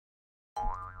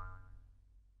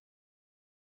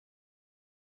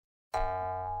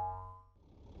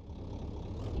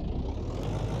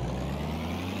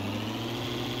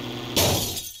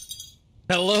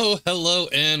Hello,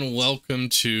 and welcome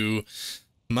to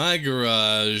my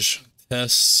garage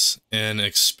tests and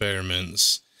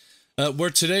experiments. Where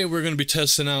today we're going to be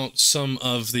testing out some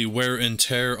of the wear and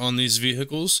tear on these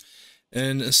vehicles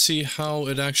and see how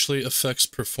it actually affects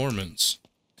performance.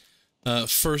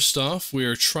 First off, we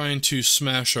are trying to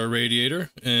smash our radiator,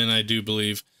 and I do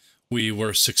believe we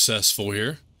were successful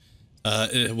here.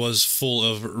 It was full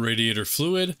of radiator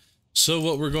fluid. So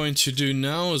what we're going to do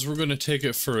now is we're going to take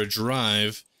it for a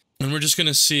drive, and we're just going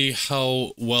to see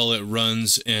how well it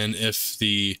runs and if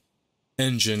the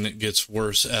engine gets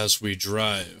worse as we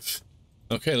drive.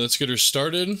 Okay, let's get her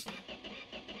started.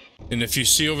 And if you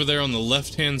see over there on the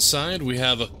left-hand side, we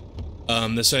have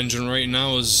this engine right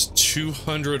now is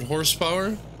 200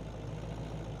 horsepower.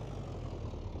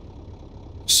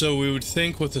 So we would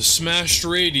think with a smashed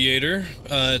radiator,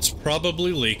 it's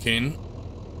probably leaking.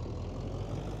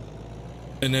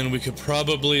 And then we could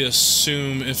probably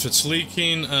assume if it's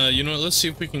leaking, you know what, let's see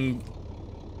if we can...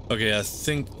 Okay, I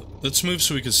think... Let's move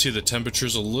so we can see the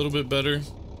temperatures a little bit better.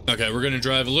 Okay, we're going to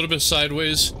drive a little bit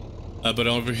sideways, but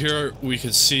over here we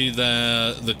can see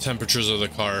the temperatures of the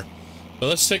car. But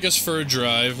let's take us for a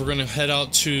drive. We're going to head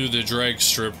out to the drag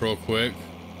strip real quick.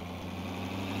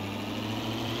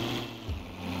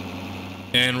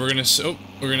 And we're going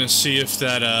to see if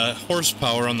that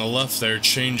horsepower on the left there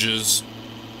changes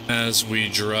as we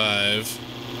drive.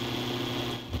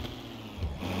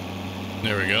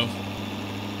 There we go.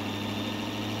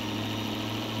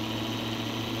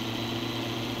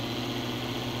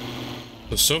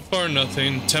 So far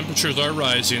nothing. Temperatures are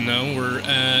rising though. We're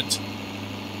at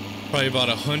probably about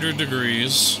 100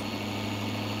 degrees.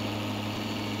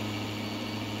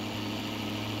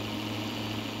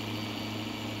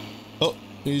 Oh,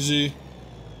 easy.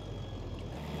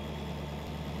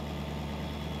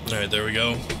 Alright, there we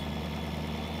go.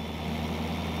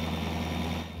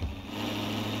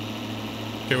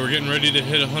 Okay, we're getting ready to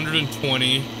hit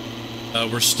 120.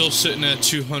 We're still sitting at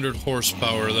 200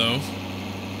 horsepower though.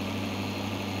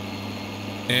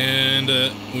 And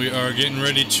we are getting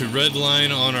ready to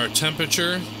redline on our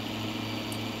temperature.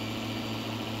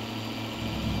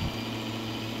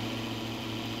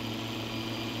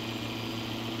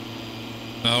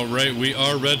 Alright, we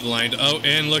are redlined. Oh,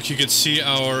 and look, you can see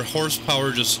our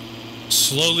horsepower just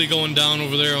slowly going down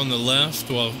over there on the left.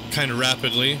 Well, kind of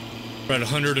rapidly. We're at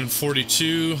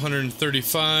 142,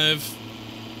 135.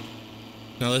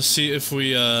 Now let's see if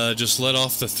we just let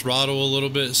off the throttle a little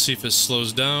bit, see if it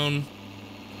slows down.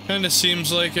 Kind of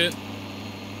seems like it.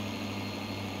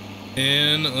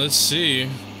 And let's see.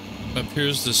 Up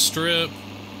here's the strip.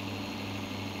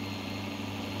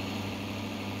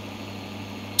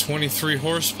 23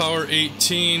 horsepower,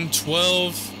 18,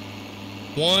 12,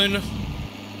 1.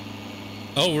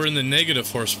 Oh, we're in the negative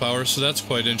horsepower, so that's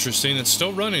quite interesting. It's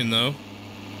still running, though.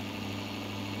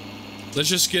 Let's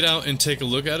just get out and take a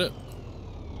look at it.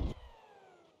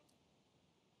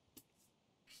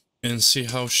 And see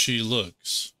how she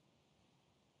looks.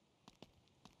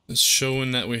 It's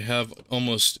showing that we have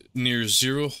almost near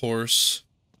 0 horse.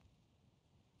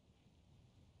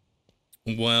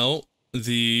 Well,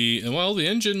 the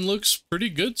engine looks pretty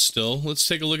good still. Let's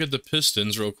take a look at the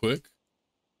pistons real quick.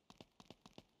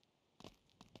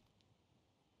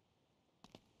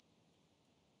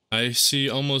 I see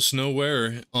almost no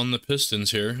wear on the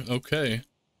pistons here. Okay.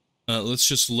 Let's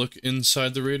just look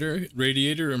inside the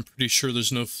radiator. I'm pretty sure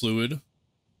there's no fluid.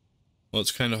 Well,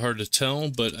 it's kind of hard to tell,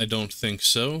 but I don't think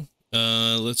so.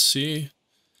 Let's see.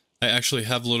 I actually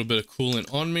have a little bit of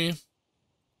coolant on me.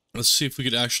 Let's see if we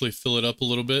could actually fill it up a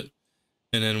little bit,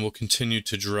 and then we'll continue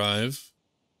to drive.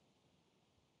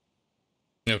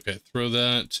 Okay, throw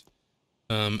that.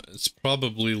 It's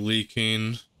probably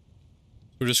leaking.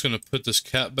 We're just going to put this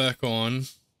cap back on.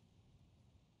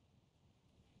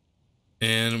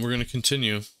 And we're going to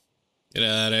continue. Get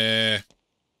out of here.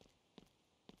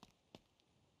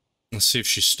 Let's see if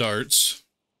she starts.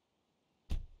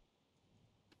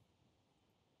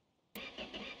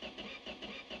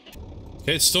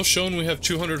 Okay, it's still showing we have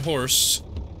 200 horse.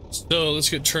 So let's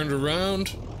get turned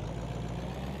around.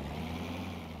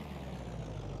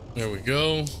 There we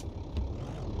go.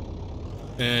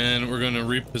 And we're going to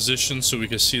reposition so we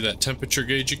can see that temperature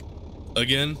gauge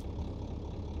again.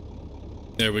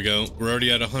 There we go. We're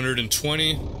already at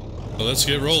 120. So let's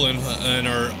get rolling. And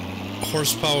our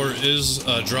horsepower is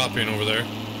dropping over there.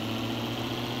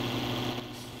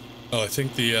 Oh, I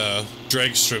think the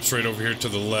drag strip's right over here to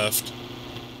the left.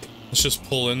 Let's just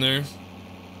pull in there.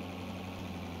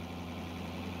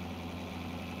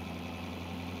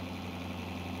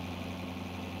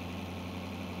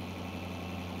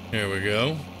 There we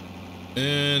go.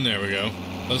 And there we go.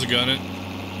 How's it gun it?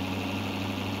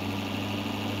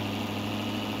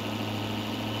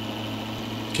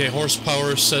 Okay,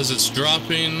 horsepower says it's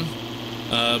dropping,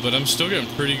 but I'm still getting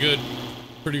pretty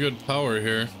good power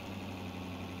here.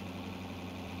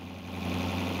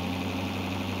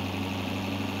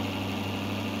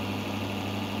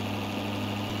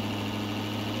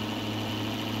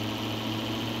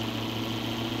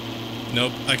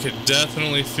 Nope, I could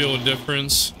definitely feel a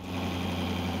difference.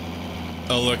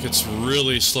 Oh look, it's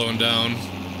really slowing down.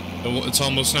 It's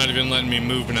almost not even letting me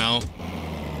move now.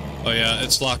 Oh yeah,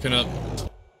 it's locking up.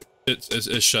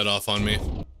 It's shut off on me.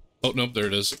 Oh nope, there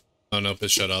it is. Oh nope,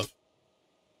 it's shut off.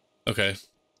 Okay,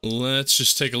 let's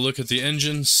just take a look at the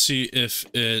engine, see if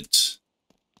it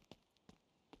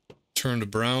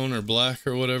turned brown or black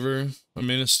or whatever. I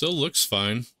mean, it still looks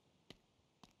fine.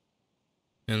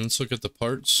 And let's look at the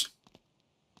parts.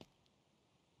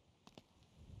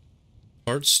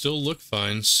 Parts still look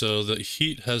fine, so the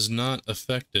heat has not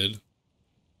affected.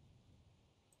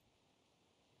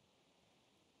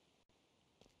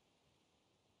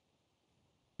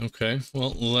 Okay,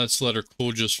 well, let's let her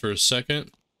cool just for a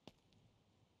second.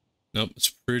 Nope, it's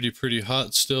pretty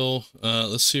hot still.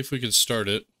 Let's see if we can start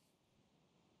it.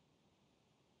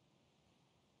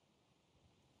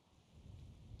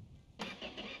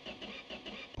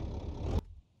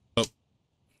 Oh,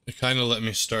 it kind of let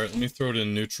me start. Let me throw it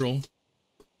in neutral.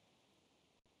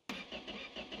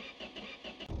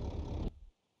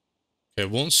 Okay,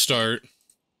 it won't start.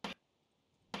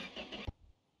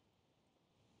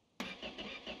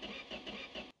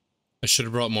 I should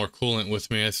have brought more coolant with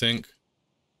me, I think.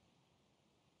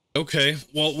 Okay,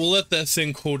 well, we'll let that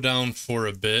thing cool down for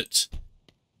a bit.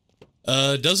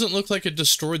 Doesn't look like it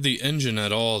destroyed the engine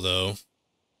at all, though.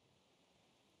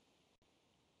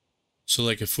 So,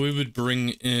 like, if we would bring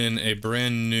in a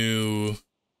brand new...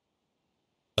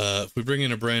 if we bring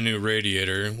in a brand new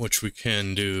radiator, which we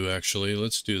can do, actually,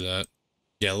 let's do that.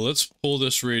 Yeah, let's pull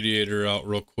this radiator out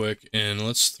real quick, and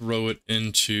let's throw it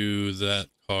into that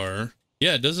car.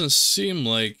 Yeah, it doesn't seem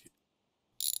like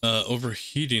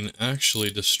overheating actually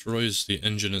destroys the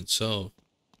engine itself.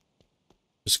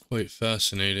 It's quite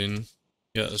fascinating.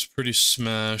 Yeah, it's pretty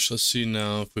smashed. Let's see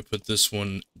now if we put this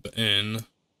one in.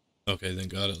 Okay,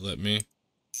 thank God it let me.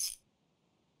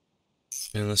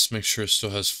 And let's make sure it still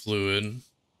has fluid.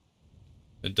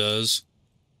 It does.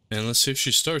 And let's see if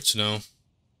she starts now.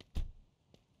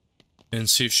 And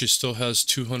see if she still has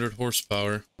 200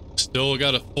 horsepower. Still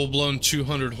got a full-blown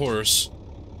 200 horse.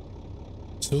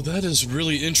 So that is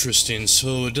really interesting.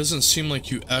 So it doesn't seem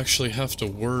like you actually have to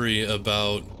worry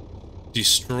about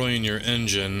destroying your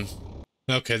engine.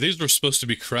 Okay, these were supposed to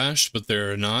be crashed, but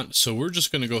they're not. So we're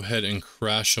just going to go ahead and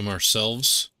crash them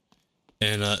ourselves.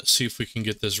 And see if we can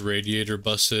get this radiator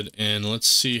busted. And let's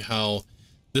see how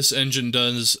this engine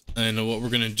does. And what we're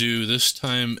going to do this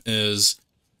time is...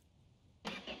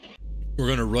 we're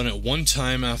going to run it one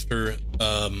time after,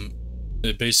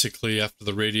 basically after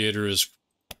the radiator is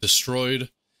destroyed,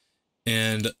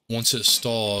 and once it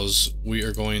stalls, we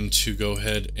are going to go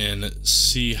ahead and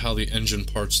see how the engine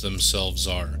parts themselves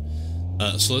are.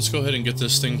 So let's go ahead and get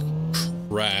this thing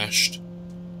crashed.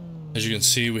 As you can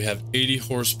see, we have 80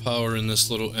 horsepower in this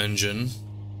little engine.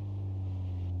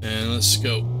 And let's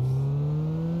go.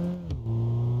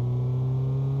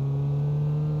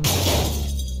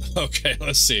 Okay,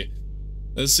 let's see.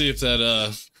 Let's see if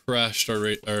that crashed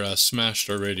our smashed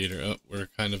our radiator. Oh, we're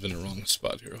kind of in the wrong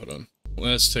spot here. Hold on.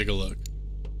 Let's take a look.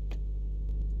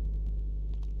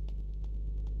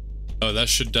 Oh, that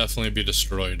should definitely be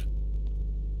destroyed.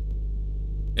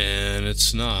 And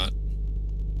it's not.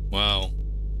 Wow.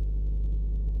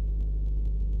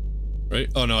 Right?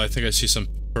 Oh no, I think I see some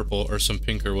purple or some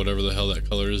pink or whatever the hell that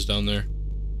color is down there.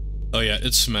 Oh yeah,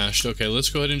 it's smashed. Okay, let's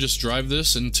go ahead and just drive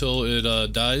this until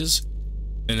it dies.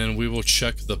 And then we will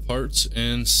check the parts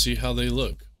and see how they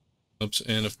look. Oops,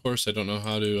 and of course I don't know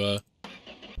how to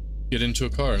get into a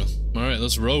car. Alright,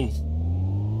 let's roll.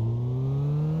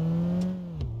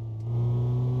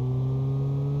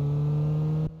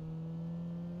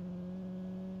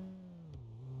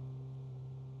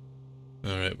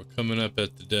 Alright, we're coming up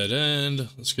at the dead end.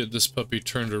 Let's get this puppy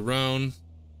turned around.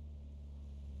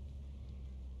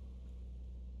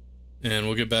 And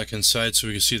we'll get back inside so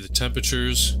we can see the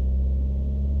temperatures.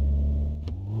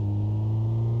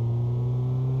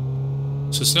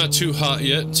 So it's not too hot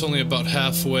yet, it's only about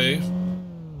halfway.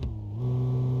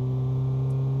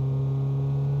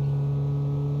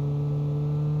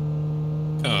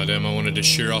 Oh damn, I wanted to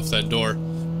shear off that door.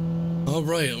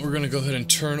 Alright, we're gonna go ahead and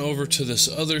turn over to this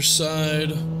other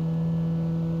side.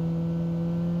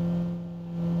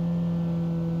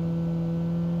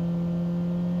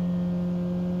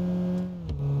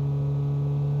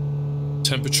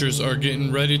 temperatures are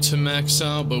getting ready to max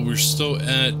out, but we're still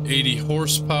at 80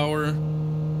 horsepower.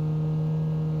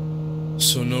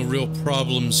 So no real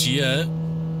problems yet.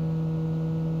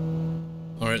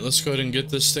 Alright, let's go ahead and get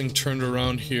this thing turned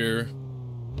around here.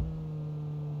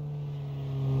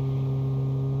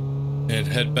 And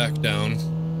head back down.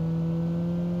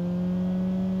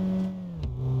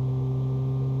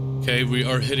 Okay, we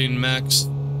are hitting max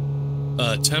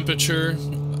temperature.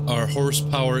 Our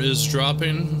horsepower is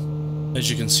dropping. As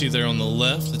you can see there on the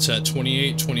left, it's at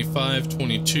 28, 25,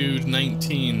 22,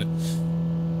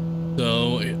 19.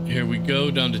 So here we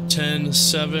go, down to 10,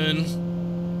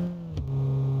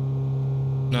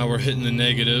 7. Now we're hitting the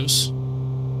negatives.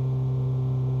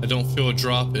 I don't feel a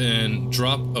drop in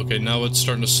drop. Okay, now it's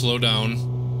starting to slow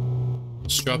down.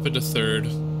 Let's drop it to third.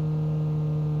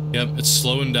 Yep, it's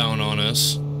slowing down on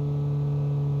us.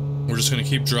 We're just gonna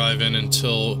keep driving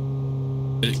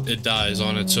until it dies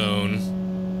on its own.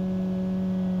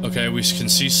 Okay, we can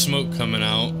see smoke coming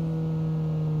out.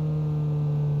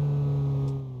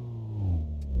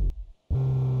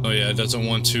 Oh yeah, it doesn't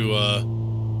want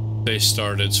to stay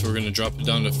started, so we're gonna drop it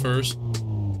down to first.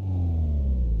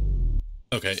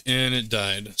 Okay, and it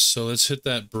died. So let's hit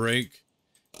that brake,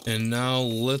 and now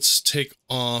let's take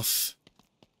off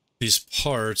these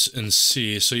parts and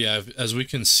see. So yeah, as we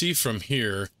can see from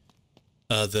here,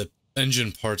 the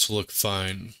engine parts look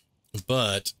fine,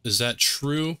 but is that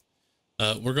true?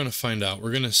 We're gonna find out.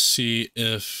 We're gonna see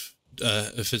if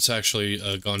it's actually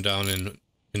gone down in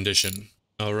condition.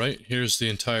 All right, here's the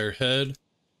entire head.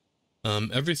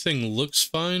 Everything looks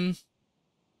fine,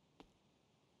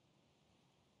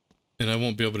 and I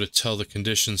won't be able to tell the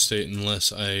condition state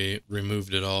unless I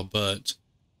removed it all. But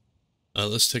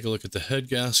let's take a look at the head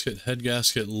gasket. Head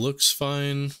gasket looks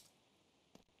fine.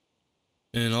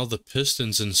 And all the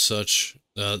pistons and such,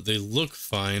 they look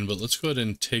fine, but let's go ahead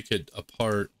and take it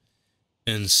apart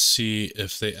and see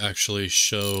if they actually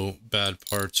show bad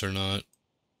parts or not.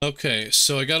 Okay,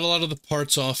 so I got a lot of the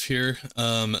parts off here.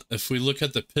 If we look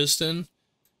at the piston,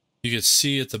 you can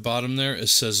see at the bottom there, it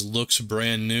says looks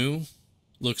brand new.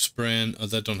 Looks brand, oh,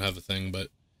 that don't have a thing, but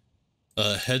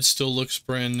head still looks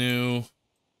brand new.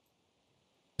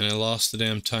 And I lost the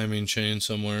damn timing chain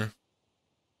somewhere.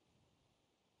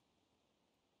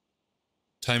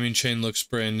 Timing chain looks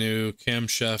brand new.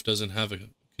 Camshaft doesn't have a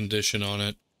condition on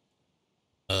it.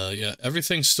 Yeah,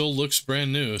 everything still looks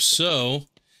brand new. So,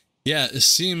 yeah, it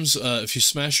seems if you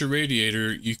smash your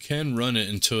radiator, you can run it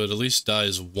until it at least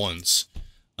dies once.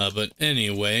 But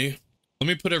anyway, let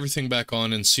me put everything back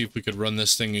on and see if we could run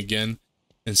this thing again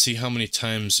and see how many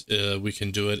times we can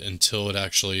do it until it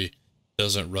actually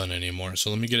doesn't run anymore.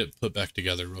 So let me get it put back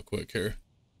together real quick here.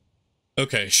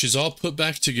 Okay, she's all put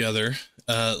back together.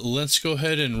 Let's go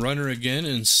ahead and run her again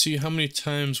and see how many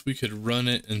times we could run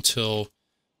it until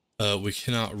we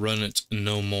cannot run it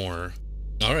no more.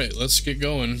 All right, let's get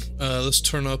going. Let's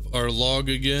turn up our log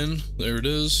again. There it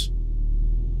is.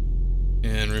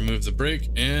 And remove the brake,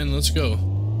 and let's go.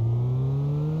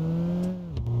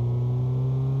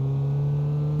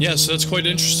 Yeah, so that's quite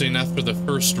interesting. After the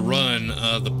first run,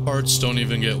 the parts don't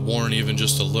even get worn even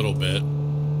just a little bit.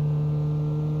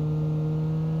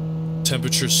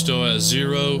 Temperature's still at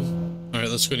 0. Alright,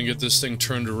 let's go ahead and get this thing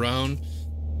turned around.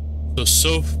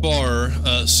 So far,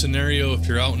 scenario, if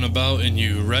you're out and about and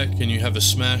you wreck and you have a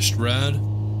smashed rad,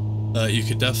 you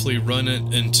could definitely run it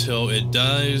until it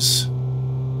dies.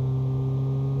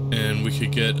 And we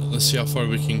could get, let's see how far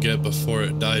we can get before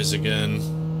it dies again.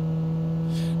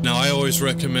 Now, I always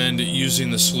recommend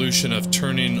using the solution of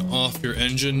turning off your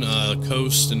engine,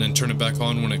 coast, and then turn it back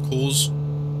on when it cools.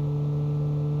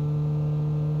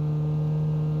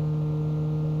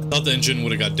 I thought the engine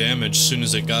would have got damaged as soon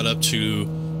as it got up to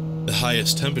the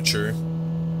highest temperature,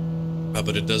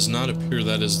 but it does not appear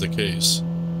that is the case.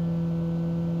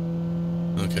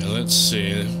 Okay, let's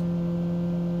see.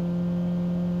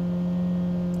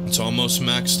 It's almost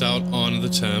maxed out on the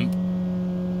temp.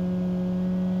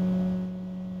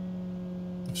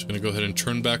 I'm just going to go ahead and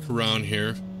turn back around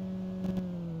here.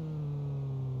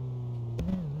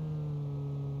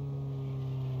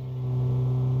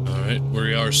 Alright,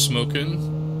 we are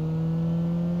smoking.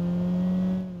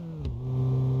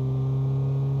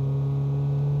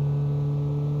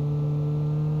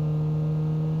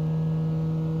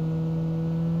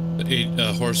 The 8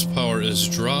 horsepower is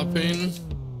dropping,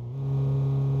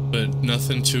 but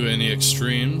nothing to any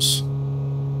extremes.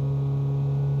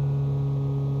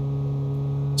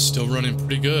 Still running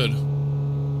pretty good.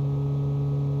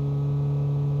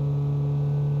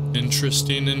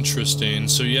 Interesting, interesting.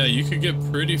 So yeah, you could get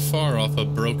pretty far off a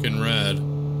broken rad.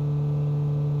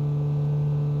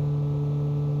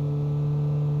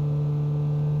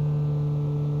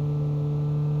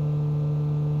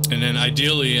 And then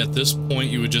ideally at this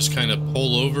point you would just kind of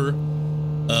pull over,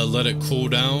 let it cool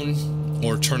down,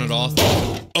 or turn it off.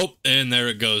 Oh, and there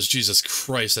it goes. Jesus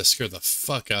Christ, that scared the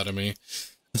fuck out of me.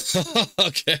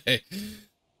 Okay.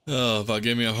 Oh, about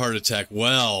gave me a heart attack.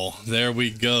 Well, there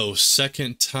we go.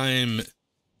 Second time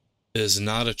is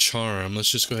not a charm.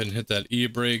 Let's just go ahead and hit that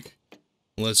E-brake.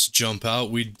 Let's jump out.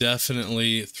 We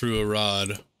definitely threw a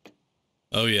rod.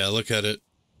 Oh yeah, look at it.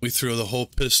 We threw the whole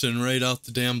piston right out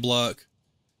the damn block.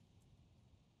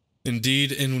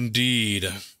 Indeed, indeed.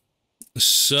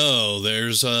 So,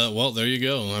 there's, well, there you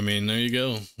go. I mean, there you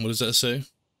go. What does that say?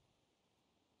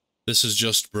 This is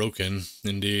just broken.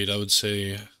 Indeed, I would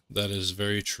say that is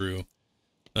very true.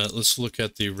 Let's look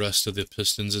at the rest of the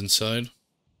pistons inside.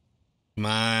 Come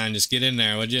on, just get in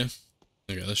there, would you?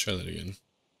 Okay, let's try that again.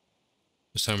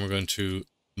 This time we're going to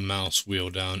mouse wheel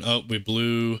down. Oh, we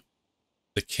blew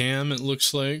the cam, it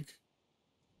looks like.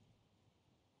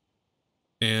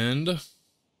 And...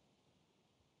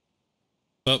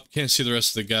 oh, can't see the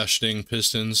rest of the gosh dang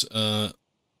pistons. Yeah,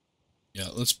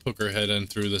 let's poke our head in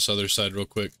through this other side real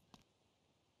quick.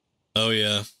 Oh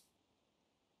yeah.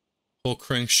 Whole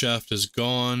crankshaft is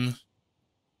gone.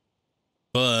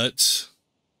 But,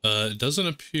 it doesn't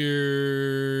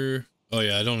appear... oh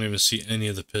yeah, I don't even see any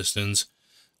of the pistons.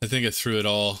 I think it threw it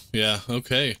all. Yeah,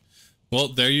 okay. Well,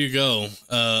 there you go.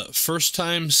 First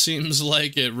time seems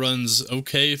like it runs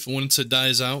okay once it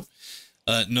dies out.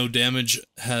 No damage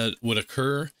would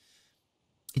occur,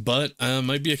 but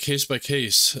might be a case by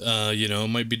case. You know, it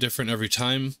might be different every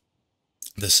time.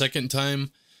 The second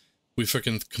time, we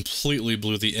freaking completely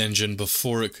blew the engine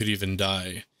before it could even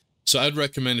die. So I'd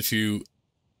recommend if you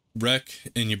wreck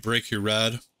and you break your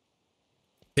rad,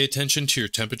 pay attention to your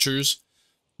temperatures.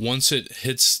 Once it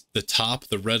hits the top,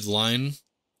 the red line,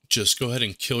 just go ahead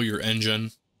and kill your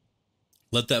engine.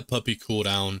 Let that puppy cool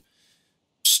down.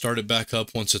 Start it back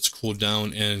up once it's cooled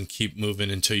down and keep moving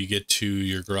until you get to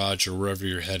your garage or wherever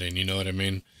you're heading. You know what I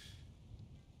mean?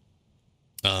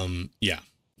 Yeah.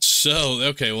 So,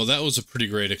 okay, well, that was a pretty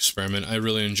great experiment. I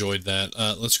really enjoyed that.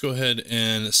 Let's go ahead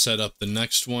and set up the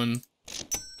next one.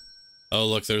 Oh,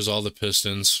 look, there's all the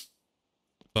pistons.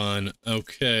 Fun.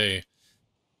 Okay.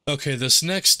 Okay, this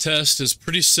next test is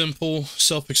pretty simple,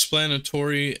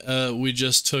 self-explanatory. We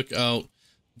just took out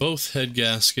both head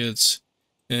gaskets,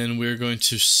 and we're going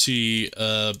to see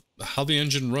how the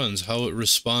engine runs, how it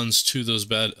responds to those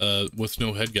bad, with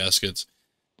no head gaskets.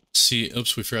 See,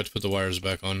 oops, we forgot to put the wires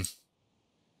back on.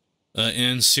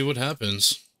 And see what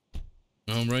happens.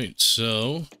 Alright,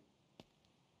 so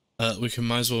we can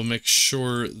might as well make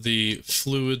sure the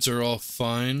fluids are all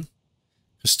fine.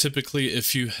 Because typically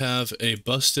if you have a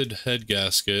busted head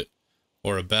gasket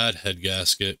or a bad head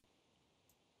gasket,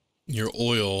 your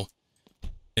oil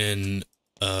and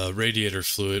radiator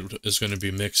fluid is going to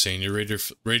be mixing. Your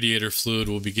radiator fluid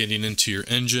will be getting into your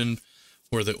engine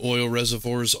where the oil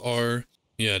reservoirs are.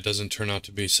 Yeah, it doesn't turn out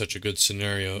to be such a good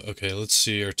scenario. Okay, let's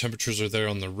see. Our temperatures are there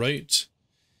on the right.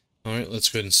 All right, let's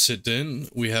go ahead and sit in.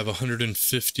 We have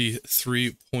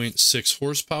 153.6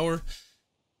 horsepower.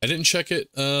 I didn't check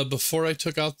it before I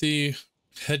took out the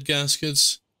head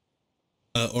gaskets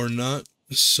or not,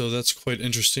 so that's quite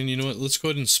interesting. You know what? Let's go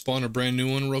ahead and spawn a brand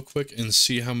new one real quick and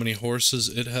see how many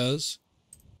horses it has.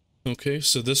 Okay,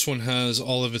 so this one has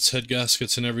all of its head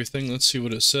gaskets and everything. Let's see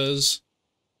what it says.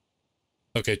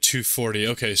 Okay, 240.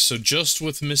 Okay, so just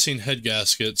with missing head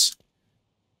gaskets,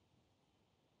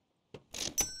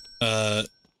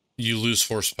 you lose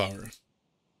horsepower.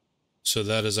 So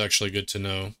that is actually good to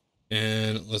know.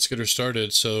 And let's get her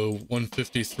started. So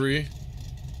 153,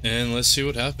 and let's see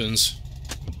what happens.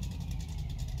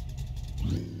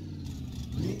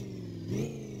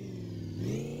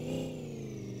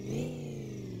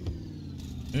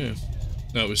 Yeah.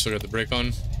 No, we still got the brake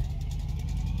on.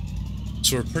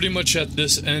 So we're pretty much at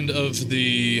this end of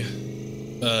the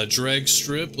drag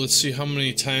strip. Let's see how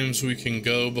many times we can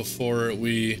go before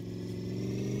we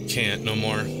can't no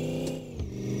more.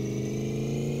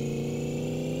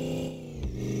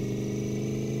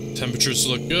 Temperatures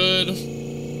look good.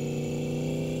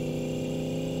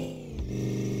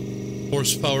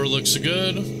 Horsepower looks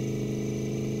good.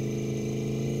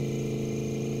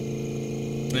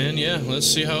 And yeah, let's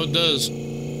see how it does.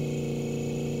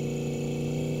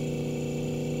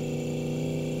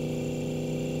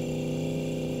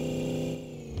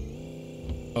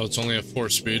 Oh, it's only a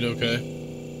 4-speed, okay.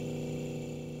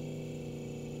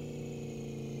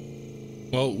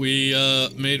 Well, we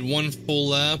made one full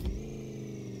lap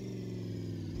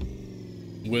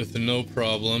with no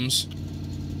problems.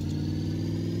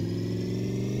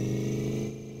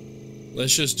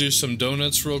 Let's just do some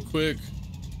donuts real quick.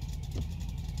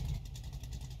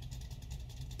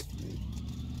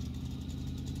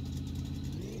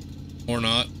 Or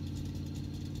not.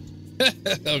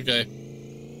 Okay.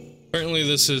 Apparently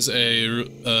this is a,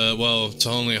 well, it's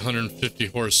only 150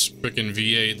 horse frickin'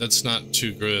 V8. That's not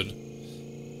too good,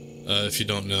 if you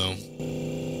don't know.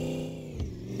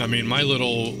 I mean, my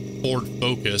little Ford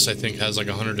Focus, I think, has like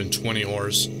 120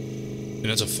 horse, and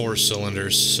it's a 4-cylinder,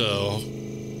 so...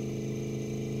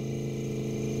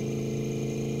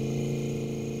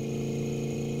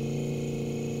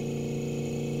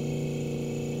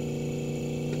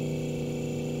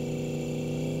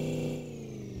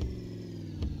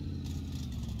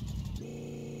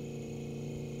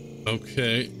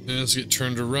 Okay, let's get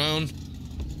turned around.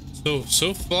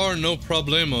 So far, no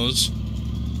problemos.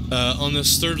 On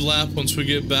this third lap, once we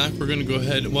get back, we're gonna go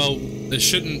ahead. Well, there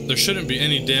shouldn't be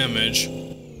any damage,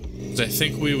 because I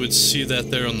think we would see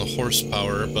that there on the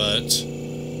horsepower. But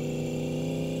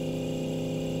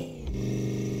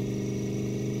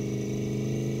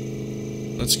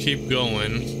let's keep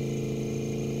going.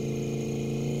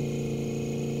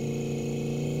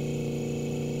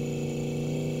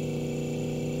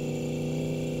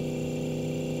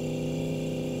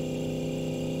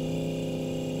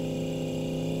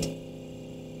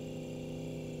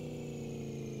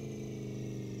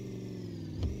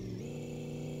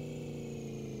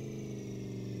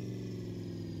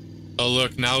 Oh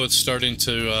look, now it's starting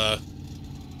to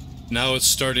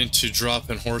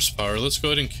drop in horsepower. Let's go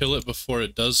ahead and kill it before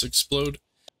it does explode.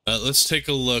 Let's take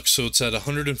a look. So it's at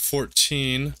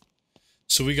 114.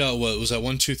 So we got, what was that,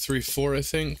 1, 2, 3, 4, I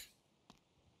think?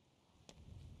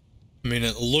 I mean,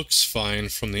 it looks fine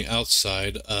from the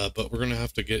outside, but we're gonna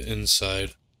have to get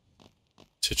inside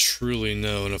to truly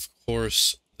know. And of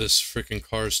course, this freaking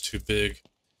car is too big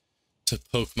to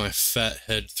poke my fat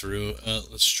head through.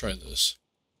 Let's try this.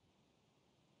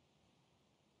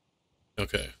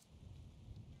 Okay.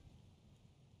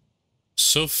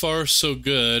 So far, so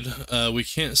good. We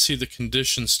can't see the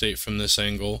condition state from this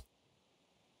angle.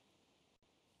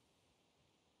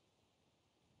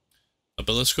 But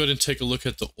let's go ahead and take a look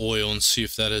at the oil and see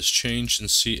if that has changed,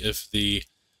 and see if the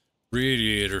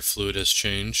radiator fluid has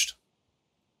changed.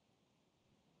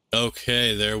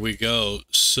 Okay, there we go.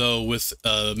 So with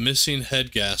missing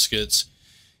head gaskets,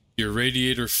 your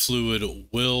radiator fluid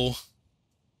will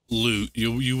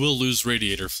you will lose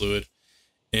radiator fluid.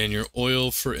 And your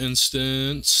oil, for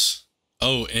instance,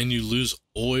 oh, and you lose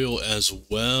oil as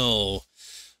well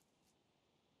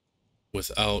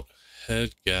without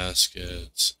head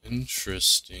gaskets.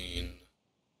 Interesting.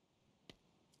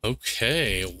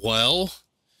 Okay, well,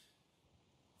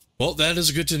 that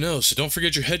is good to know. So don't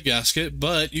forget your head gasket,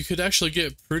 but you could actually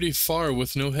get pretty far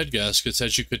with no head gaskets,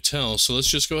 as you could tell. So let's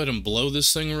just go ahead and blow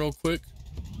this thing real quick.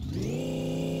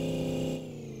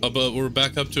 Oh, but we're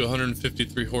back up to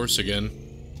 153 horse again.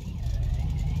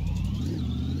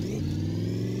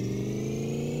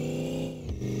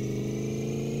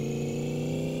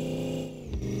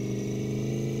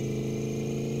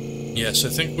 Yes, I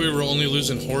think we were only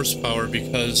losing horsepower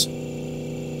because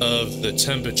of the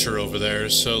temperature over there.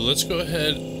 So let's go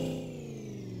ahead.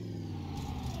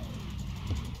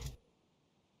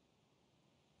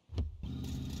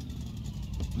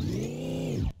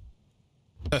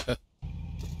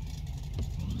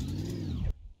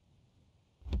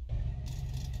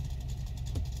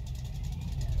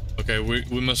 Okay,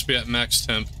 we must be at max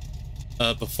temp.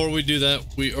 Before we do that,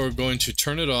 we are going to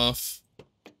turn it off.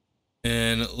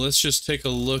 And let's just take a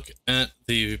look at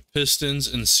the pistons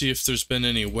and see if there's been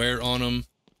any wear on them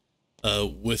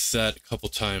with that couple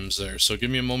times there. So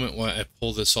give me a moment while I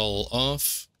pull this all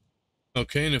off.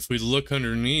 Okay, and if we look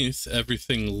underneath,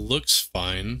 everything looks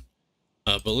fine.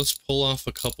 But let's pull off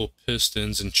a couple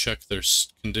pistons and check their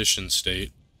condition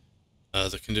state.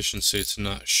 The condition state's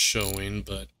not showing,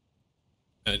 but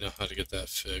I know how to get that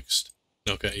fixed.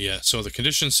 Okay, yeah, so the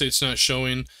condition state's not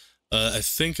showing. I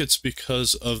think it's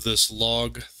because of this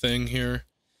log thing here,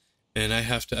 and I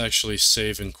have to actually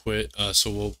save and quit,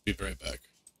 so we'll be right back.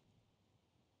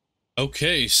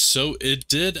 Okay, so it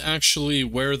did actually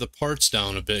wear the parts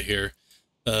down a bit here.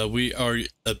 We are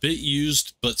a bit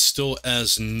used, but still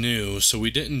as new, so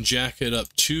we didn't jack it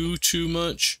up too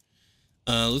much.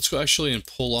 Let's go actually and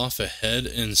pull off a head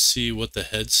and see what the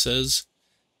head says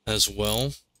as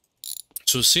well.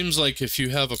 So it seems like if you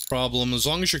have a problem, as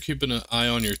long as you're keeping an eye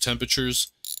on your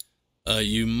temperatures,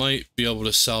 you might be able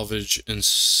to salvage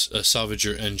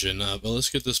your engine. But let's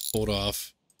get this pulled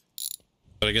off.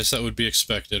 But I guess that would be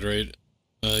expected, right?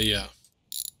 Yeah.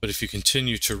 But if you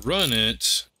continue to run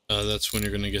it, that's when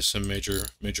you're going to get some major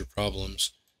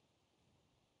problems.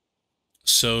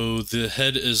 So the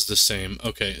head is the same.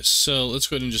 Okay, so let's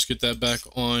go ahead and just get that back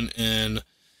on, and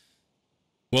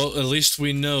well, at least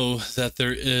we know that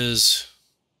there is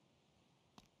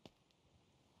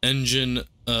engine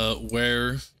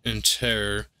wear and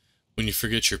tear when you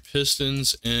forget your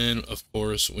pistons, and of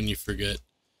course when you forget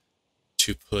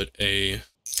to put a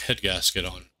head gasket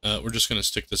on. We're just going to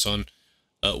stick this on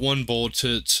one bolt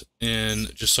it,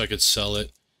 and just so I could sell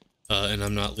it, and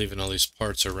I'm not leaving all these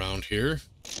parts around here.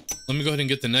 Let me go ahead and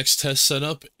get the next test set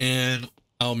up, and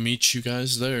I'll meet you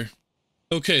guys there.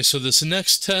 Okay, so this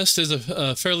next test is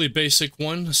a fairly basic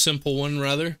one, a simple one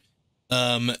rather.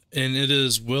 And it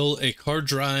is, will a car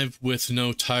drive with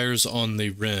no tires on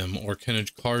the rim, or can a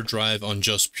car drive on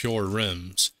just pure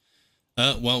rims?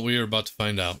 Well, we are about to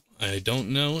find out. I don't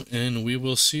know, and we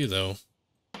will see though.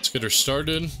 Let's get her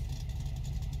started.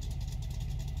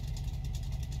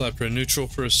 Slap her in neutral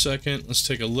for a second. Let's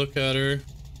take a look at her.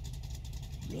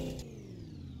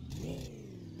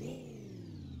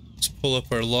 Let's pull up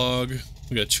our log.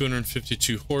 We got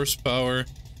 252 horsepower.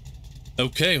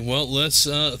 Okay, well, let's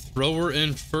throw her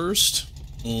in first.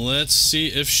 Let's see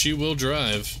if she will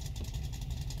drive.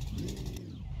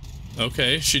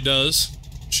 Okay, she does.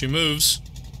 She moves.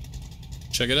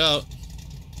 Check it out.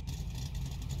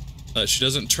 She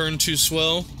doesn't turn too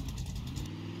swell.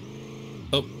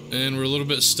 Oh, and we're a little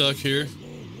bit stuck here.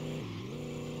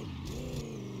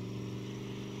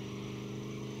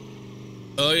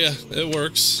 Oh yeah, it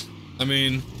works. I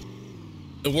mean,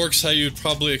 it works how you'd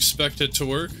probably expect it to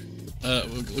work.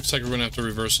 Looks like we're gonna have to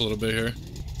reverse a little bit here.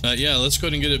 Yeah, let's go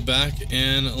ahead and get it back,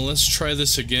 and let's try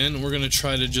this again. We're gonna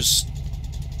try to just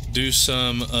do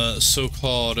some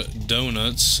so-called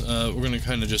donuts. We're gonna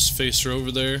kind of just face her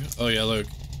over there. Oh yeah, look.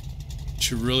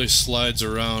 She really slides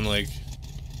around like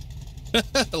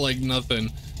like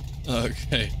nothing.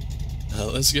 Okay,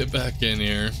 let's get back in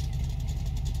here.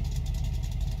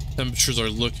 Temperatures are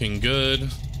looking good.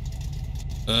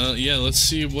 Yeah, let's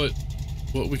see what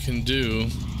we can do.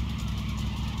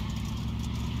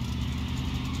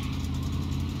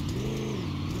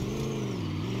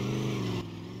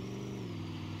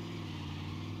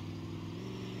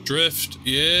 Drift,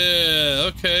 yeah,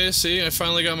 okay, see, I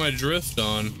finally got my drift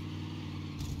on.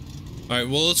 Alright,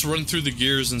 well, let's run through the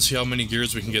gears and see how many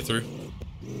gears we can get through.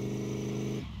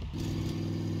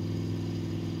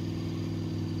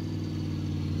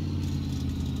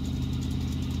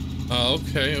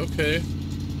 Okay.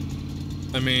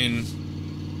 I mean,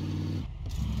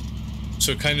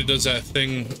 so it kind of does that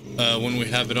thing when we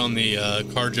have it on the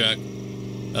car jack.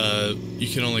 You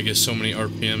can only get so many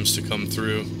RPMs to come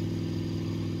through.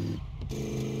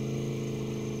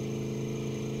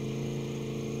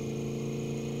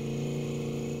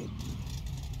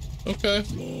 Okay.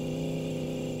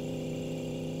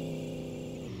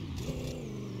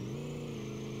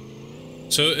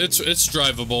 So it's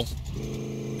drivable.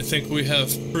 I think we have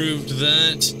proved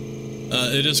that.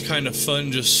 It is kind of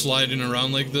fun just sliding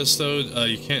around like this though.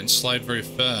 You can't slide very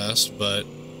fast, but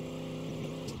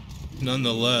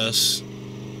nonetheless,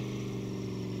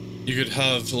 you could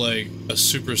have like a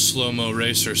super slow-mo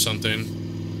race or something.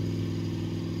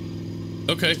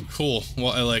 Okay, cool.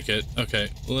 Well, I like it. Okay,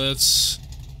 let's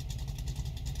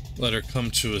let her come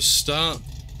to a stop.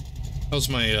 How's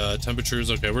my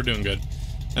temperatures? Okay, we're doing good.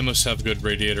 I must have good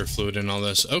radiator fluid and all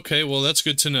this. Okay, well, that's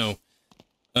good to know.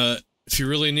 If you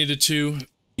really needed to,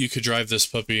 you could drive this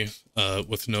puppy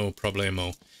with no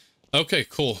problemo. Okay,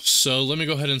 cool. So let me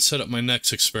go ahead and set up my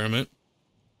next experiment.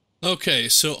 Okay,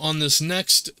 so on this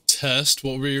next test,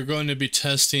 what we're going to be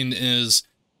testing is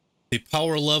the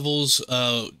power levels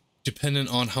dependent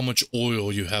on how much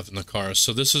oil you have in the car.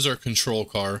 So this is our control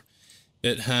car.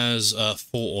 It has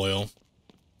full oil.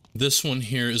 This one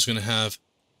here is going to have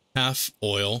half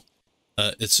oil.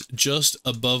 It's just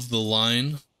above the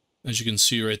line, as you can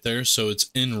see right there, so it's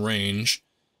in range.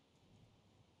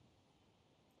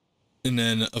 And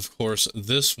then, of course,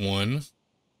 this one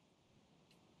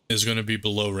is going to be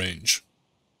below range.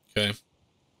 Okay.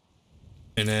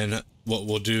 And then what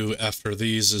we'll do after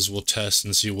these is we'll test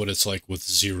and see what it's like with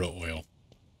zero oil.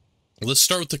 Let's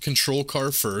start with the control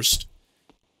car first.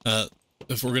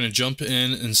 If we're going to jump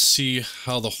in and see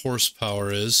how the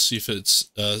horsepower is, see if it's,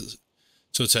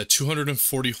 so it's at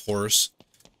 240 horse.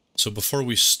 So before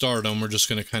we start them, we're just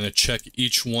going to kind of check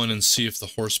each one and see if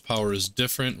the horsepower is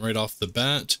different right off the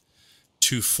bat.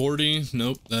 240,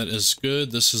 nope, that is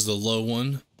good. This is the low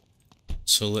one.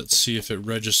 So let's see if it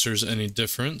registers any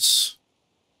difference.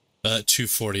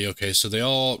 240, okay, so they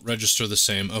all register the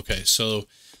same. Okay, so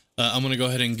I'm going to go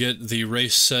ahead and get the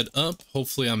race set up.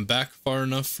 Hopefully I'm back far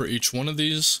enough for each one of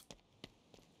these.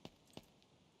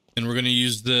 And we're going to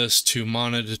use this to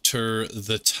monitor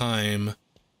the time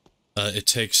it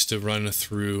takes to run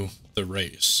through the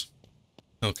race.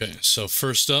 Okay, so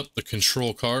first up, the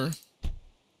control car.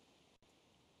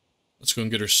 Let's go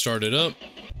and get her started up.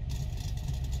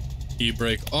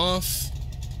 e-brake off.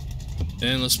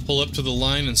 And let's pull up to the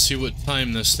line and see what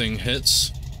time this thing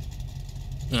hits.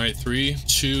 Alright, 3,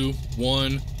 2,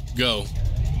 1, go.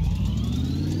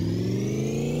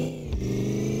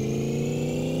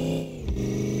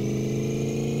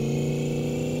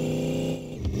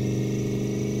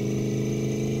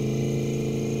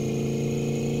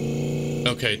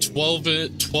 Okay,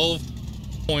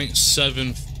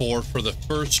 12.74 for the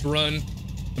first run.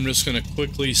 I'm just going to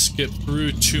quickly skip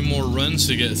through 2 more runs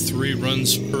to get 3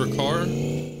 runs per car.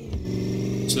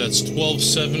 So that's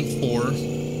 12.74.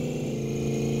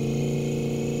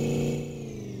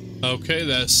 Okay,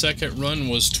 that second run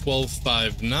was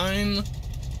 12.59.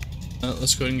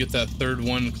 Let's go ahead and get that third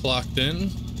one clocked in.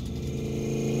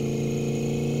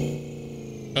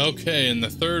 Okay, and the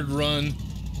third run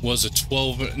was a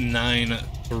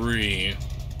 12.93.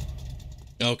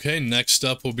 Okay, next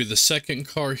up will be the second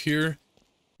car here,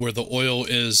 where the oil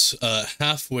is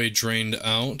halfway drained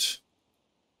out,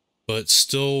 but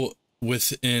still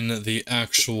within the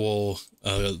actual,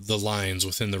 the lines,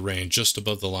 within the range, just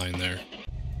above the line there.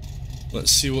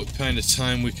 Let's see what kind of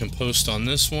time we can post on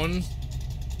this one.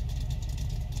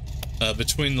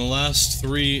 Between the last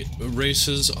 3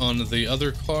 races on the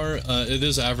other car, it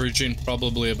is averaging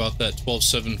probably about that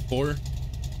 12.74.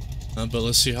 But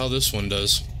let's see how this one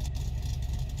does.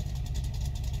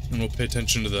 And we'll pay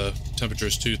attention to the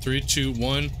temperatures too. 3, 2,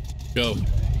 1, go.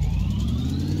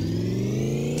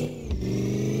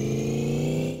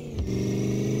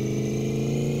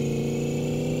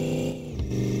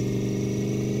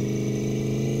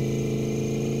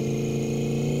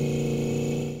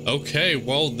 Okay,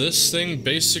 well, this thing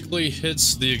basically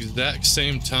hits the exact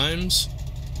same times.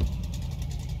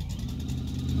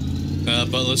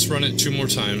 But let's run it 2 more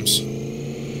times.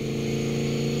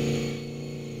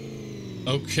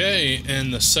 Okay,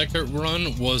 and the second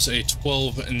run was a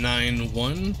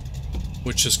 12.91,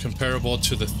 which is comparable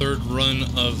to the third run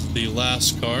of the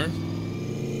last car.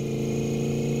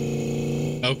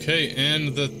 Okay,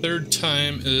 and the third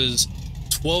time is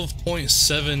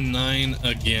 12.79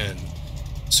 again.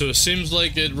 So it seems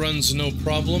like it runs no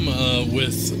problem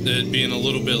with it being a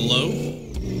little bit low.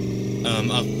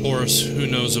 Of course, who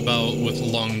knows about with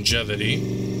longevity.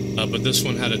 But this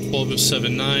one had a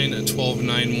 12.79, a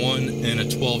 12.91, and a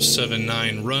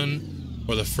 12.79 run.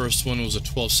 Where the first one was a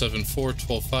 12.74,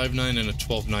 12.59, and a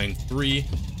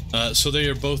 12.93. So they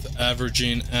are both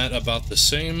averaging at about the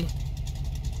same.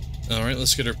 Alright,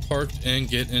 let's get her parked and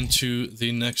get into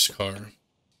the next car.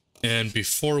 And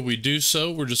before we do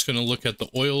so, we're just going to look at the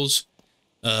oils.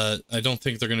 I don't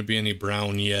think they're going to be any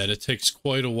brown yet. It takes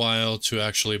quite a while to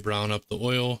actually brown up the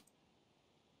oil.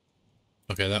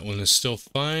 Okay, that one is still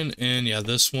fine. And yeah,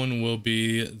 this one will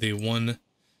be the one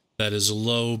that is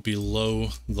low below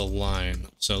the line.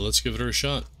 So let's give it a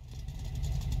shot.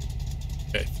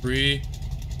 Okay, 3,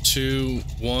 2,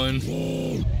 1.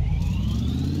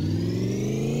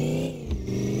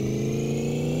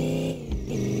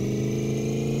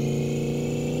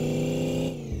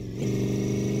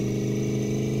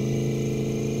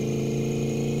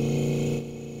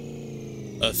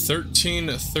 A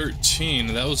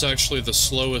 13.13. That was actually the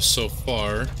slowest so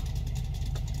far.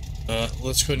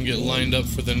 Let's go ahead and get lined up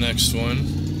for the next one.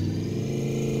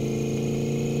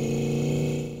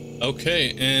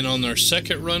 Okay, and on our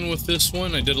second run with this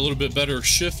one, I did a little bit better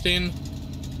shifting.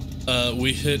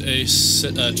 We hit a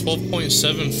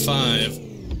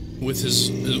 12.75, which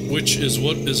is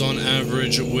what is on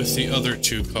average with the other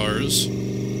 2 cars.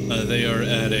 They are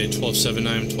at a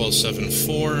 12.79,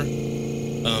 12.74.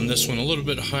 This one a little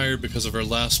bit higher because of our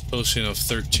last posting of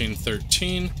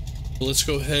 13.13. Let's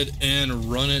go ahead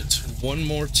and run it one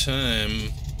more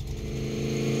time.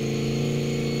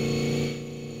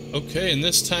 Okay, and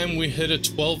this time we hit a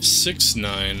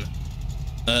 12.69.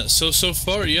 So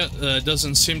far, yeah, it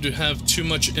doesn't seem to have too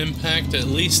much impact, at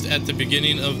least at the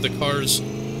beginning of the car's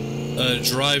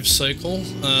drive cycle.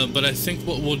 But I think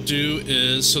what we'll do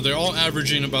is, so they're all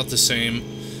averaging about the same.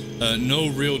 No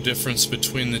real difference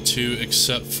between the 2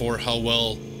 except for how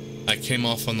well I came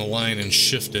off on the line and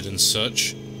shifted and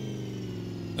such.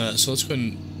 So let's go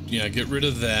ahead and get rid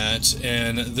of that.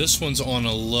 And this one's on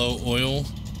a low oil.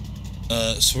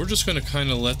 So we're just going to kind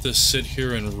of let this sit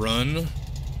here and run.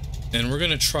 And we're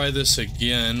going to try this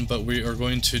again, but we are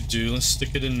going to do, let's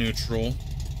stick it in neutral.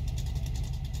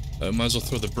 Might as well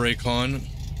throw the brake on.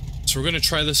 So we're going to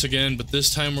try this again, but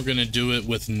this time we're going to do it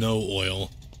with no oil.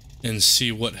 And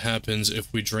see what happens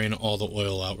if we drain all the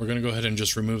oil out. We're going to go ahead and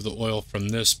just remove the oil from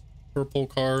this purple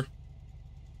car.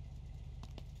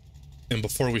 And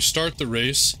before we start the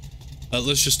race,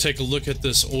 let's just take a look at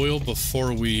this oil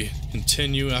before we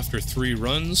continue after 3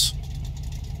 runs.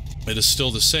 It is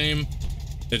still the same.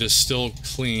 It is still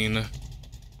clean.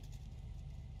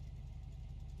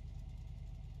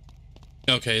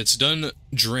 Okay, it's done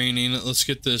draining. Let's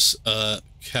get this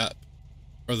cap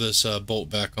or this bolt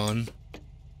back on.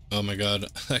 Oh my god,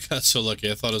 I got so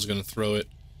lucky. I thought I was gonna throw it.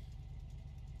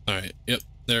 Alright, yep,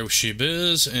 there she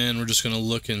is, and we're just gonna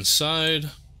look inside.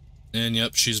 And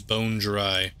yep, she's bone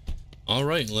dry.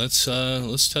 Alright, let's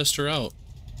test her out.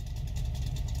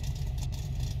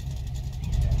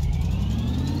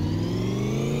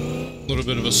 A little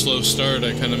bit of a slow start.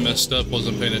 I kind of messed up,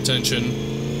 wasn't paying attention.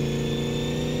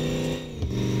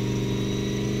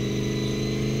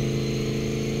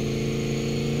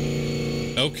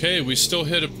 Okay, we still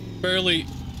hit a fairly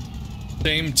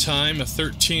same time, a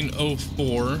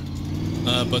 13:04,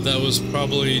 but that was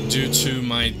probably due to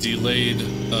my delayed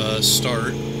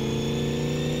start.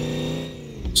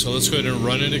 So let's go ahead and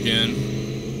run it again.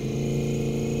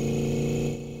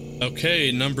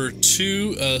 Okay, number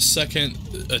 2, second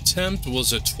attempt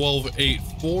was a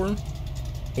 12:84,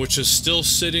 which is still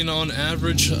sitting on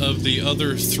average of the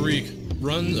other 3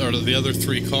 runs, or the other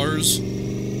 3 cars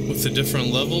with the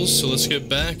different levels. So let's get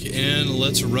back and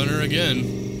let's run her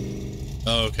again.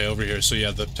 Oh, okay, over here. So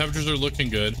yeah, the temperatures are looking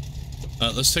good.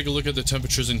 Let's take a look at the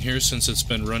temperatures in here since it's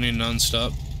been running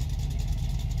non-stop.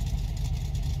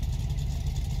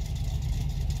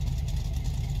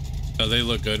 Oh, they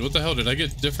look good. What the hell, did I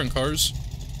get different cars?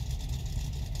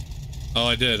 Oh,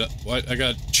 I did. I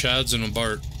got Chad's and a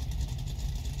Bart.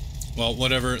 Well,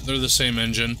 whatever, they're the same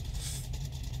engine.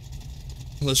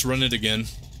 Let's run it again.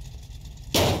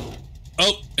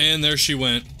 Oh, and there she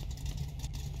went.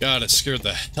 God, it scared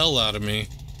the hell out of me.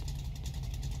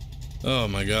 Oh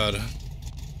my god.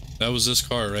 That was this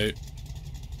car, right?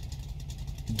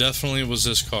 Definitely was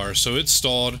this car. So it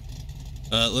stalled.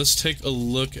 Let's take a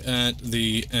look at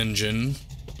the engine.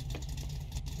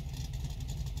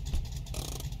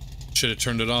 Should have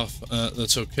turned it off.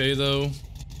 That's okay though.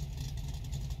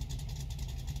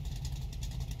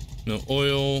 No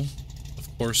oil.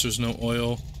 Of course there's no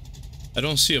oil. I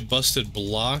don't see a busted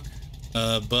block,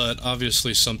 but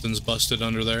obviously something's busted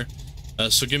under there.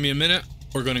 So give me a minute.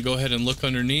 We're going to go ahead and look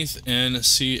underneath and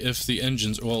see if the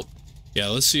engines... Well, yeah,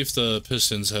 let's see if the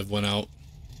pistons have went out.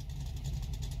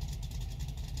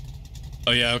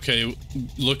 Oh yeah, okay.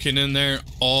 Looking in there,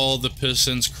 all the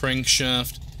pistons,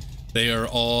 crankshaft, they are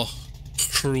all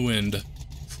ruined.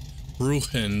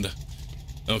 Ruined.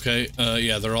 Okay,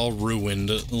 yeah, they're all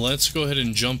ruined. Let's go ahead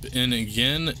and jump in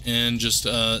again and just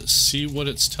see what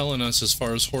it's telling us as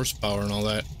far as horsepower and all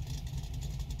that.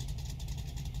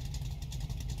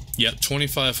 Yep,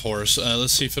 25 horse.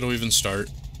 Let's see if it'll even start.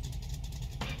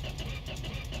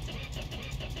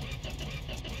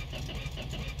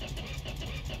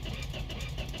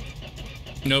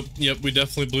 Nope, yep, we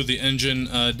definitely blew the engine.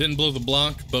 Didn't blow the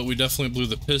block, but we definitely blew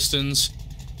the pistons.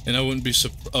 And I wouldn't be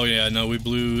oh yeah, no, we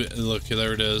blew, look,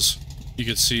 there it is. You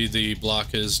can see the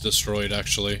block is destroyed,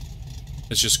 actually.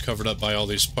 It's just covered up by all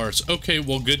these parts. Okay,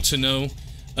 well, good to know.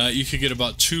 You could get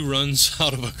about 2 runs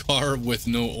out of a car with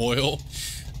no oil.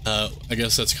 I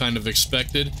guess that's kind of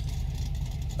expected.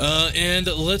 And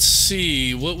let's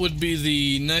see, what would be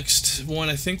the next one?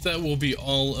 I think that will be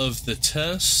all of the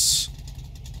tests.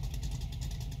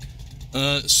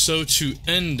 So to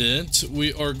end it,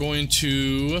 we are going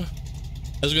to...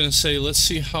 I was going to say, let's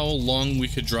see how long we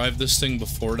could drive this thing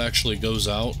before it actually goes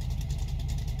out.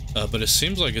 But it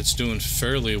seems like it's doing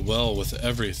fairly well with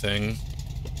everything.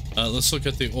 Let's look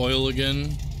at the oil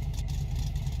again.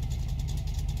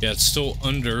 Yeah, it's still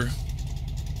under.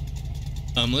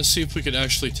 Let's see if we could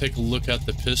actually take a look at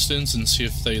the pistons and see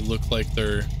if they look like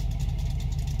they're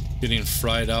getting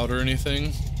fried out or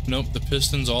anything. Nope, the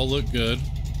pistons all look good.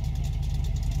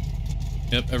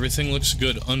 Yep, everything looks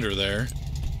good under there.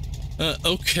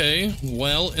 Okay,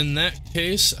 well, in that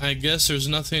case, I guess there's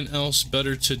nothing else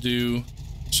better to do.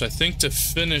 So I think to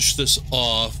finish this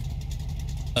off,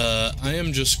 I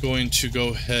am just going to go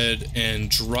ahead and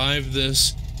drive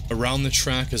this around the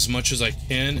track as much as I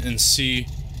can and see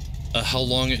how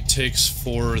long it takes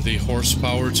for the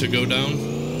horsepower to go down.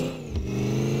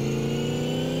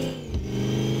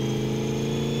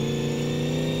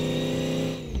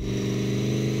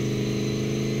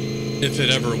 If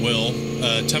it ever will.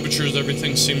 Temperatures,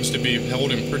 everything seems to be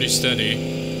holding pretty steady.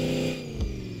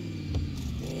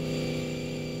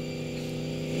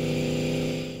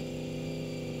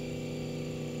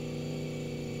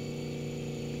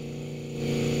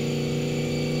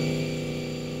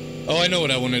 Oh, I know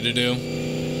what I wanted to do.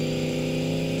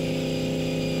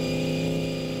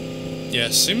 Yeah,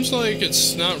 seems like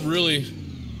it's not really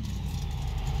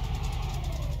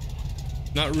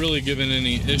giving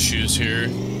any issues here.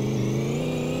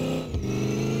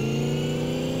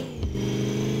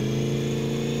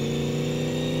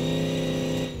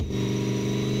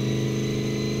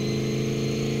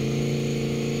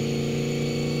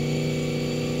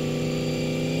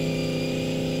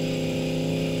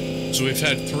 So we've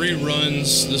had 3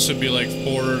 runs. This would be like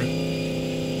 4.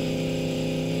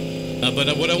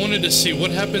 But what I wanted to see,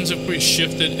 what happens if we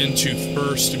shift it into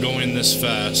first going this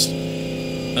fast?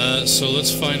 So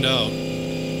let's find out.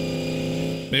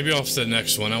 Maybe off the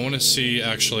next one. I want to see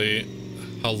actually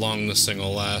how long this thing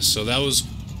will last. So that was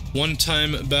 1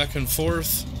 time back and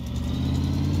forth.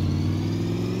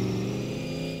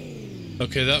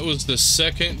 Okay, that was the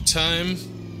 2nd time.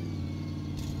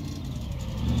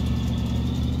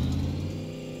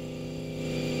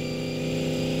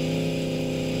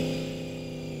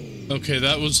 Okay,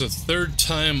 that was the 3rd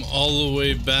time all the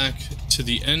way back to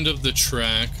the end of the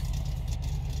track.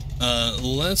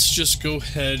 Let's just go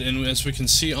ahead, and as we can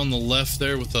see on the left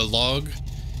there with the log,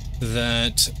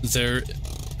 that there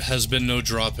has been no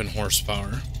drop in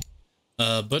horsepower.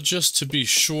 But just to be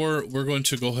sure, we're going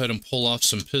to go ahead and pull off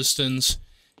some pistons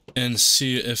and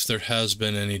see if there has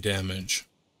been any damage.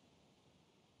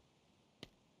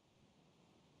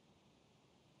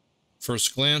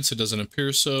 First glance, it doesn't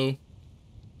appear so.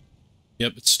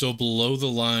 Yep, it's still below the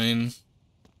line.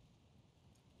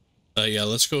 Yeah,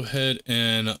 let's go ahead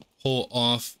and pull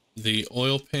off the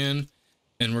oil pan,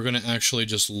 and we're going to actually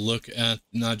just look at,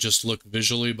 not just look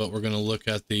visually, but we're going to look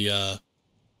at the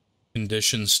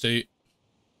condition state.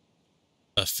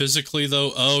 Physically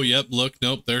though, oh yep, look,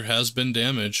 nope, there has been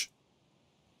damage.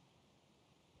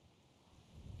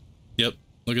 Yep,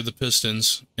 look at the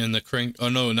pistons and the crank. Oh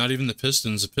no, not even the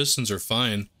pistons are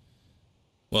fine.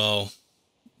 Well,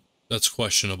 that's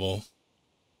questionable.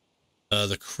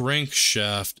 The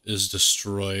crankshaft is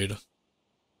destroyed.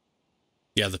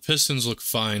 Yeah, the pistons look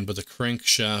fine, but the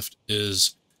crankshaft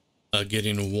is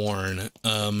getting worn.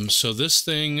 So this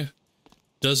thing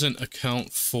doesn't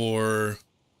account for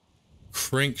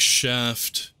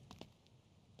crankshaft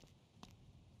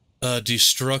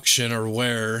destruction or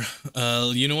wear.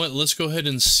 You know what? Let's go ahead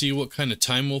and see what kind of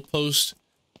time we'll post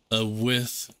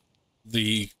with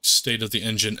the state of the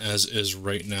engine as is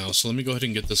right now. So let me go ahead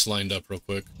and get this lined up real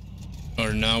quick.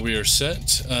 Or now we are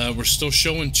set. We're still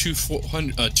showing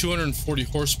 240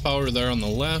 horsepower there on the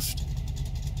left.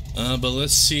 But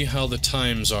let's see how the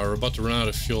times are. We're about to run out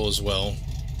of fuel as well.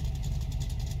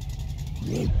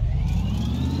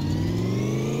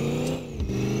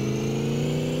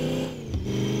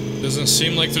 Doesn't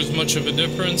seem like there's much of a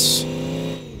difference.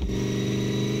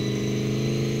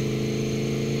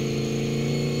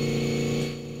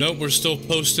 Nope, we're still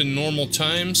posting normal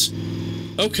times.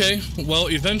 Okay, well,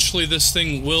 eventually this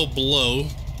thing will blow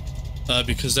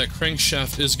because that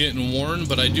crankshaft is getting worn,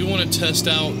 but I do want to test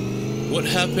out what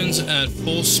happens at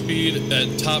full speed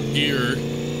at top gear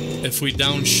if we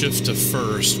downshift to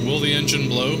first. Will the engine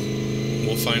blow?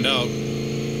 We'll find out.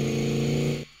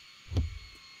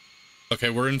 Okay,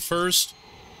 we're in first.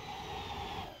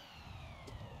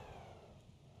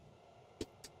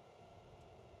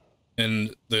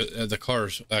 And the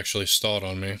car's actually stalled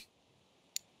on me.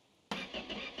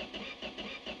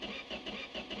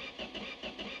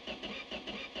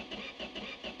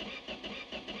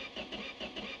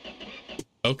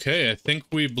 Okay, I think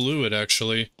we blew it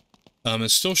actually.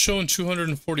 It's still showing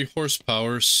 240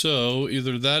 horsepower, so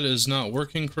either that is not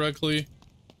working correctly,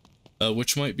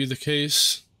 which might be the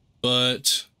case,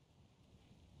 but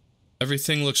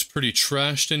everything looks pretty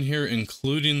trashed in here,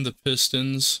 including the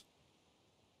pistons.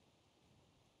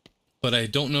 But I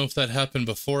don't know if that happened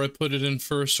before I put it in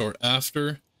first or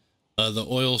after. The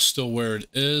oil's still where it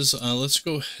is. Let's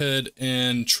go ahead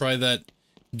and try that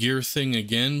gear thing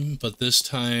again, but this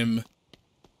time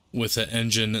with an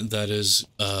engine that is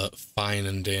fine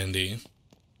and dandy.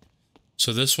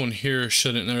 So this one here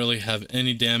shouldn't really have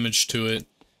any damage to it.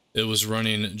 It was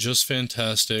running just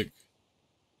fantastic.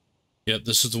 Yep,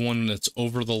 this is the one that's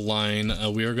over the line.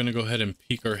 We are going to go ahead and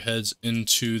peek our heads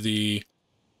into the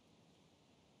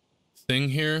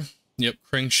thing here. Yep,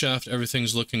 crankshaft,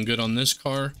 everything's looking good on this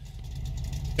car.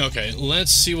 Okay,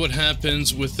 let's see what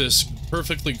happens with this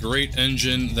perfectly great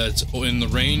engine that's in the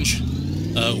range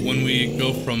when we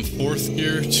go from 4th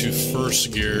gear to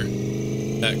 1st gear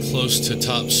at close to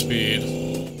top speed.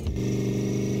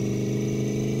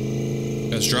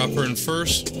 Let's drop her in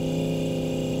first.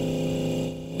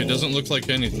 It doesn't look like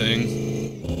anything.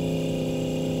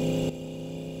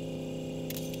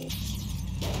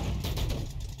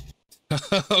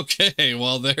 Okay,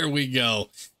 well, there we go.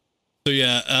 So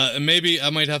yeah, maybe I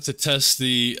might have to test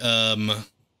the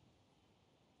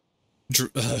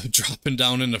dropping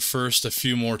down into first a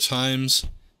few more times,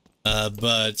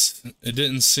 but it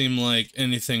didn't seem like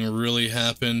anything really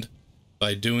happened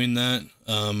by doing that.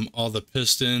 All the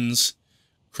pistons,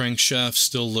 crankshaft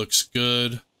still looks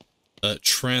good.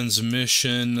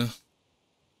 Transmission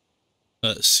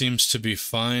seems to be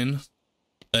fine.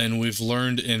 And we've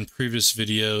learned in previous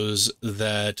videos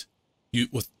that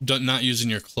not using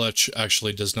your clutch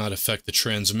actually does not affect the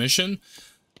transmission.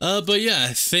 But yeah,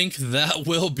 I think that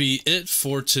will be it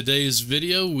for today's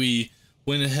video. We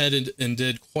went ahead and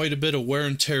did quite a bit of wear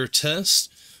and tear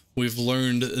test. We've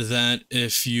learned that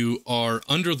if you are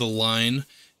under the line,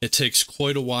 it takes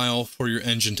quite a while for your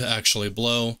engine to actually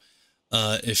blow.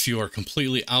 If you are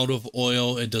completely out of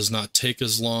oil, it does not take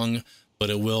as long, but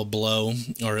it will blow,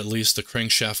 or at least the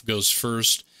crankshaft goes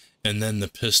first and then the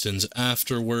pistons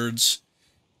afterwards.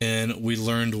 And we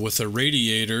learned with a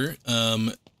radiator,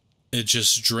 it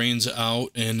just drains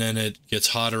out and then it gets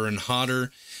hotter and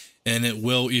hotter, and it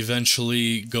will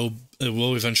eventually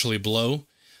blow.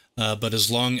 But as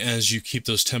long as you keep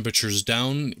those temperatures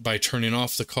down by turning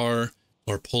off the car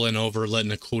or pulling over,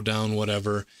 letting it cool down,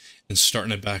 whatever, and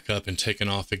starting it back up and taking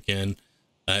off again,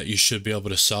 you should be able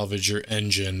to salvage your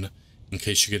engine in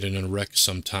case you get in a wreck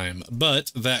sometime.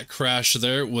 But that crash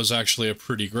there was actually a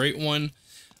pretty great one.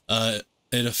 It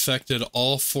affected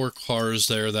all 4 cars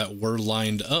there that were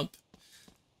lined up.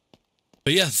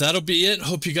 But yeah, that'll be it.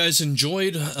 Hope you guys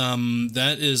enjoyed.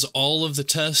 That is all of the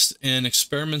tests and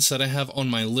experiments that I have on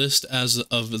my list as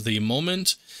of the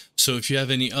moment. So if you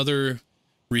have any other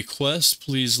requests,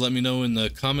 please let me know in the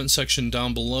comment section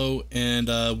down below, and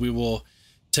we will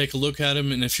take a look at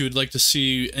them. And if you would like to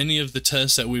see any of the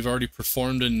tests that we've already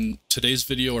performed in today's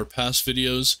video or past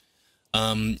videos,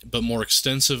 but more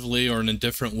extensively or in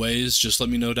different ways, just let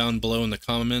me know down below in the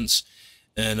comments.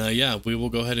 And yeah, we will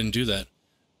go ahead and do that.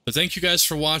 But thank you guys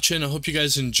for watching. I hope you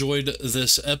guys enjoyed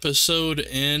this episode,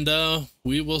 and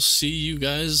we will see you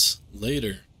guys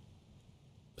later.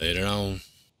 Later on.